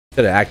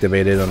Should have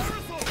activated him.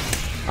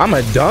 I'm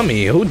a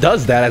dummy. Who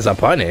does that as a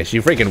punish?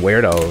 You freaking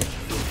weirdo.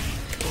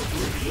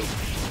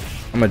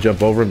 I'm gonna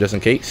jump over him just in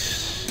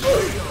case.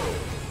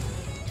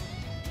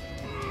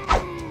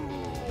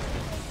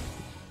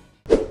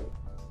 All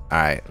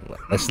right,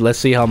 let's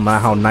see how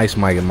nice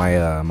my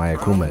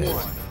Akuma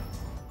is.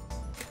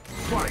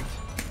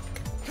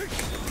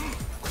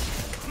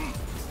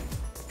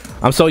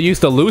 I'm so used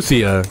to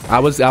Lucia. I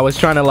was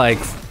trying to like,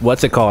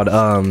 what's it called?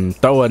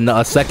 Throw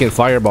a second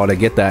fireball to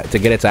get it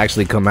to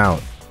actually come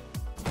out.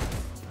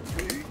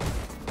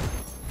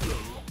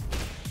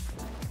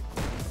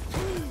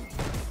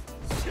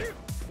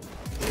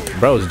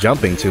 Bro's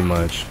jumping too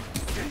much.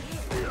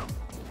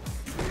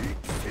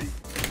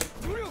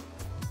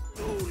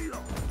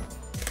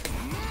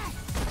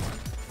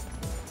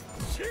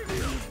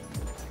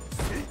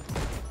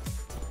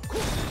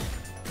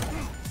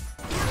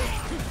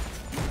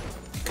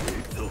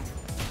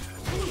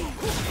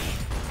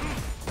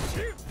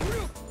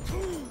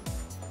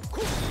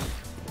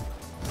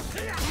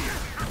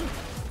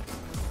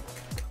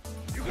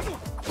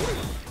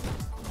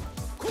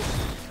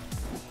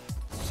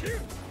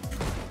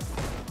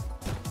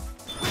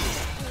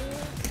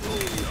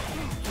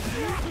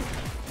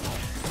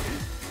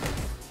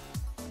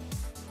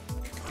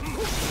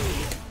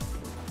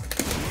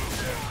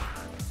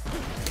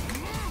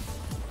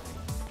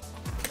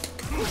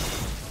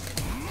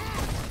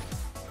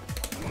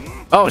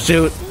 Oh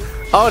shoot.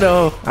 Oh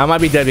no. I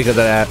might be dead because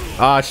of that.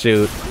 Oh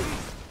shoot.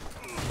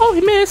 Oh, he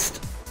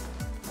missed.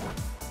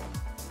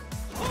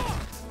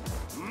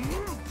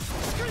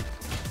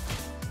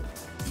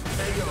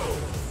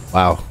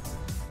 Wow.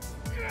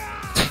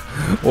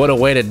 What a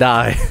way to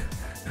die.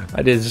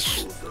 I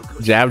just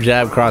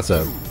jab, cross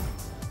up.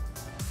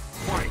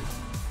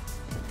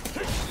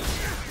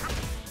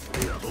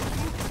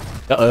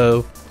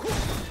 Uh-oh.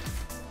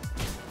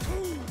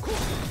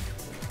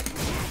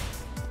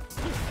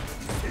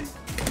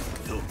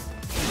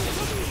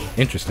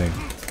 Interesting.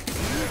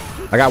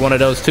 I got one of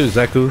those too,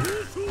 Zeku.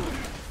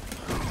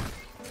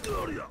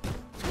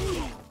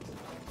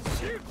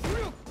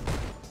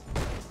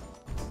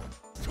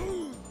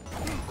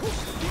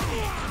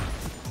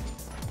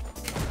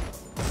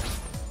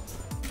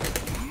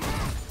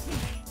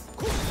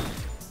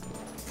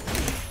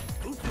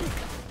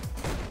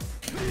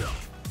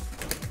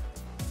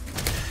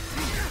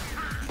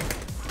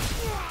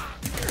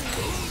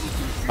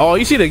 Oh,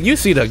 you see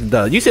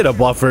the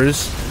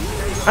buffers.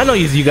 I know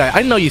you guys.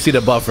 I know you see the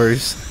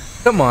buffers.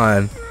 Come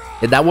on,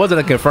 that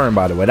wasn't a confirm,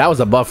 by the way. That was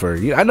a buffer.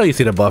 I know you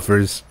see the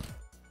buffers.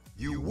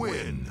 You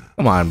win.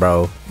 Come on,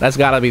 bro. That's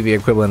gotta be the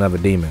equivalent of a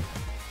demon.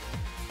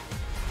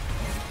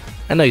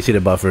 I know you see the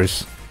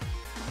buffers.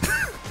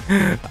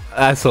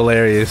 That's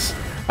hilarious.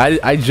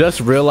 I just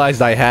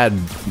realized I had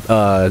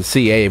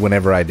CA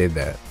whenever I did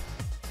that.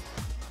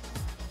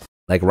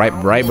 Like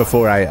right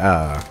before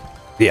I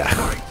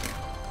yeah.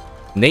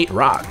 Nate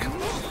Rock.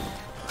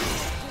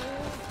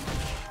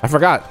 I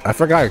forgot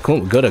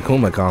good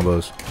Akuma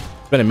combos.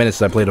 It's been a minute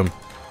since I played them.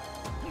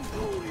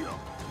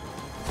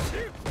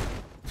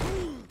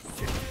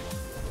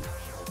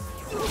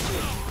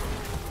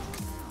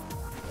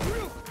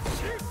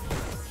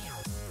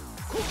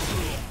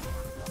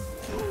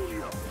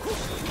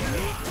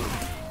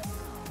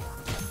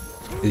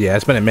 Yeah,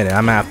 it's been a minute.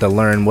 I'm gonna have to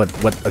learn what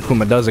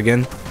Akuma does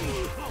again.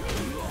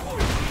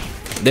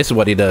 This is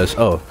what he does.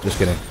 Oh, just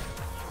kidding.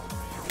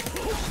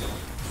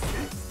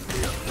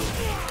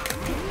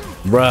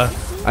 Bruh,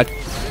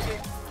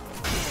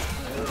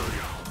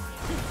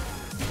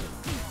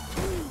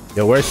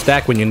 yo, where's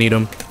Stack when you need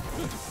him?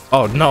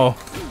 Oh no,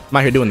 I'm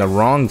out here doing the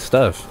wrong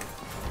stuff.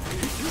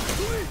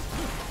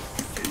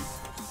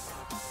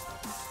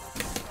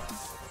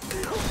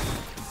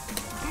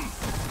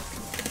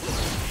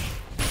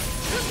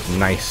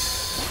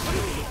 Nice.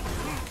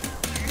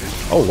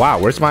 Oh wow,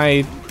 where's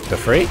my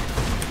freight?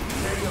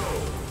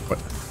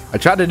 I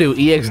tried to do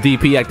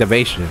EXDP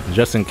activation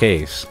just in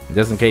case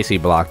he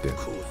blocked it.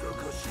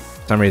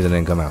 For some reason it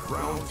didn't come out.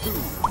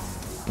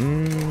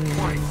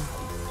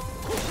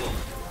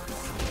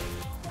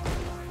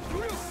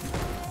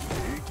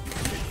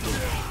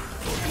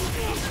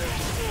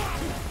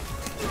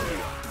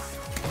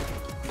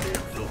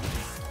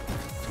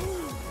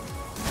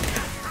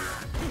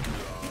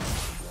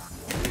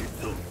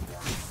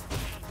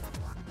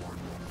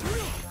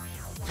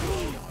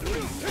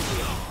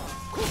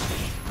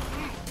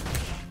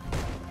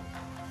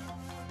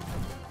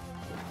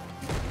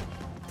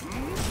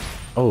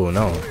 Oh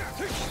no.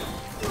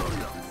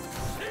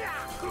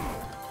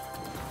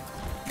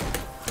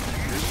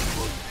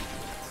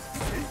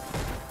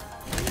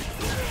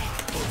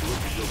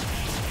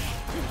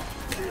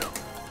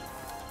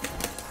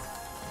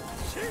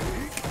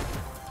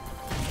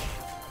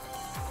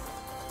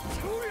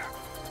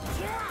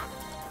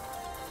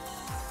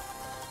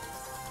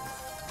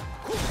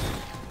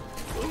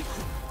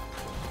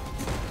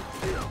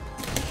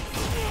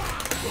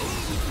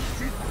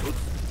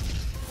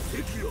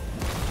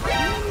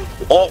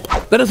 Oh,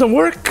 that doesn't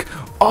work.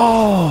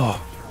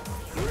 Oh.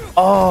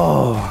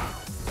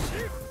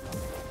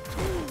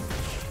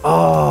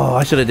 Oh,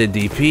 I should have did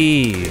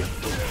DP.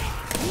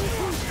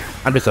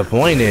 I'm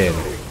disappointed.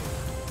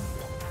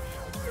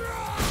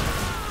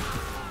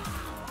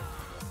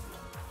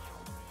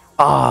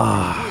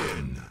 Ah.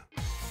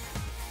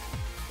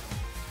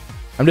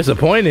 I'm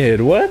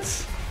disappointed. What?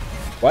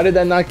 Why did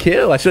that not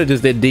kill? I should have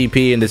just did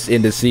DP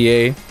in the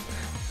CA.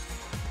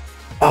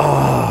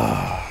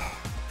 Ah.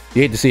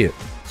 You hate to see it.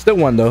 Still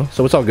won though,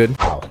 so it's all good.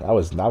 Wow, that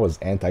was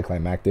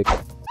anticlimactic.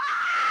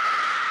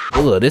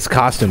 Ugh, this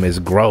costume is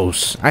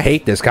gross. I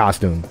hate this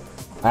costume.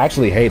 I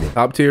actually hate it.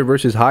 Top tier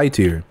versus high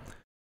tier.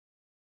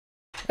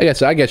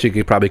 I guess you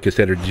could probably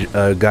consider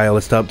Guile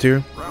as top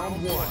tier.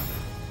 Round 1.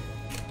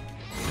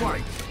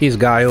 Fight. He's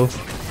Guile.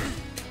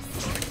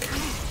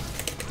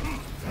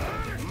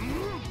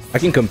 I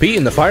can compete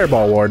in the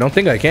fireball war. Don't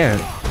think I can.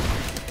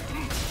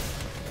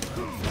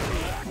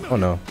 Oh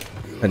no.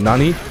 And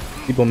Nani?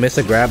 People miss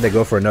a grab, they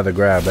go for another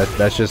grab.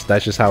 That's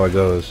just how it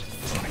goes.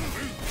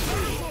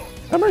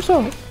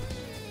 Somersault.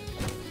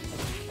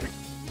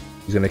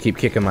 He's gonna keep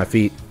kicking my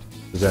feet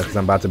because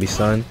I'm about to be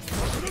stunned.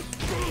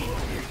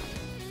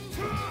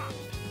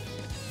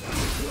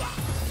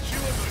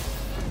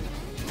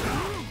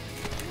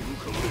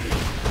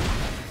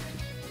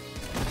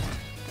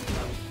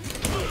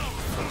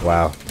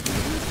 Wow.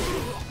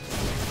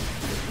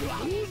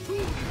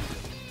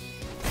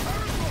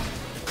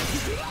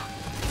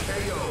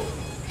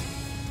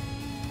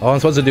 Oh, I'm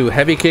supposed to do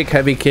heavy kick,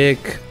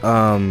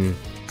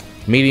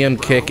 medium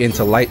kick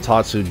into light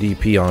Tatsu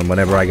DP on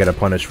whenever I get a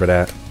punish for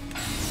that.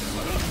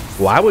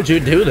 Why would you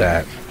do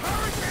that?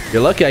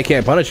 You're lucky I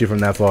can't punish you from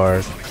that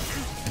far.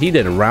 He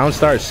did round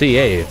start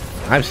CA.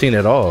 I've seen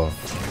it all.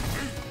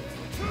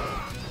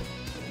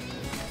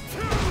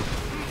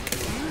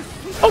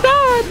 Oh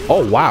god!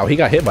 Oh wow, he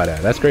got hit by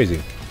that. That's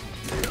crazy.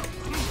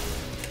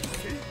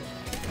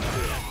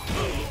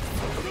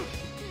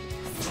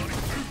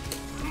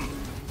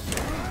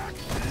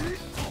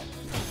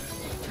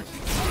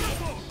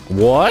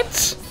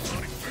 What?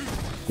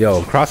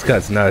 Yo,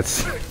 crosscut's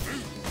nuts.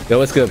 Yo,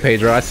 what's good,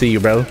 Pedro? I see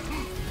you, bro.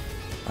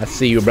 I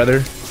see you,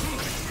 brother.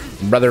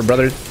 Brother.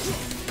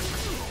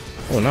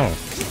 Oh no.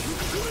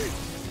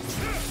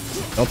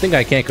 Don't think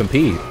I can't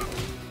compete.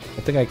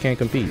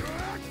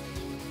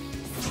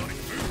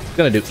 I'm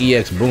gonna do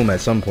EX boom at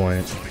some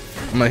point.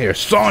 I'm gonna hear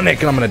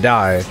Sonic and I'm gonna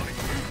die.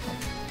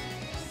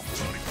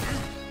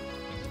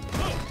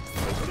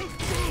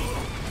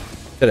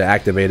 Should have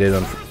activated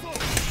him.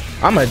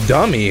 I'm a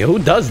dummy. Who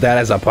does that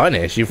as a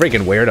punish? You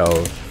freaking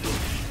weirdo.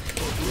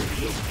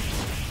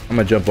 I'm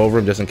gonna jump over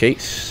him just in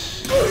case.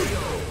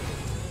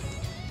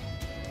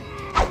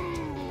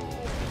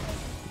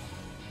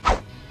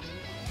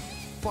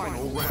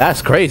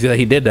 That's crazy that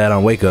he did that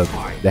on Wake Up.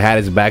 The hat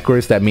is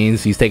backwards. That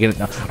means he's taking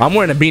it. I'm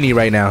wearing a beanie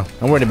right now.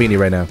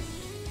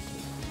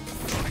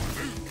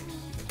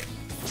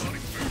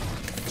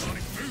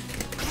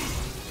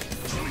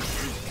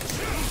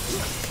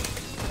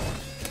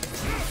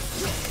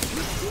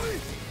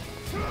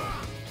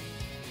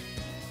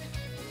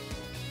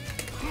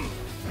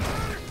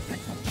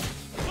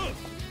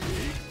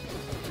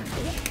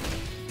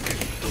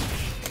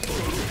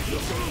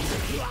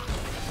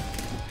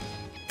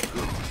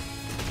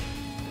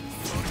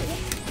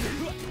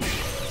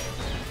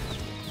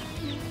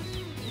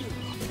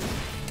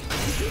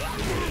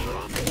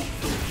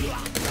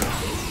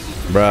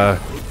 Bruh.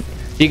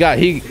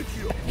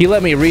 He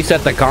let me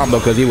reset the combo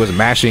because he was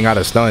mashing out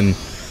of stun.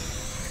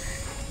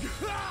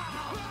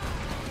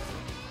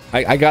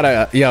 I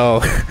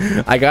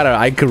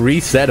could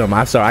reset him.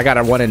 I'm sorry, I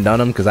gotta one and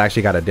done him because I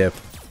actually got a dip.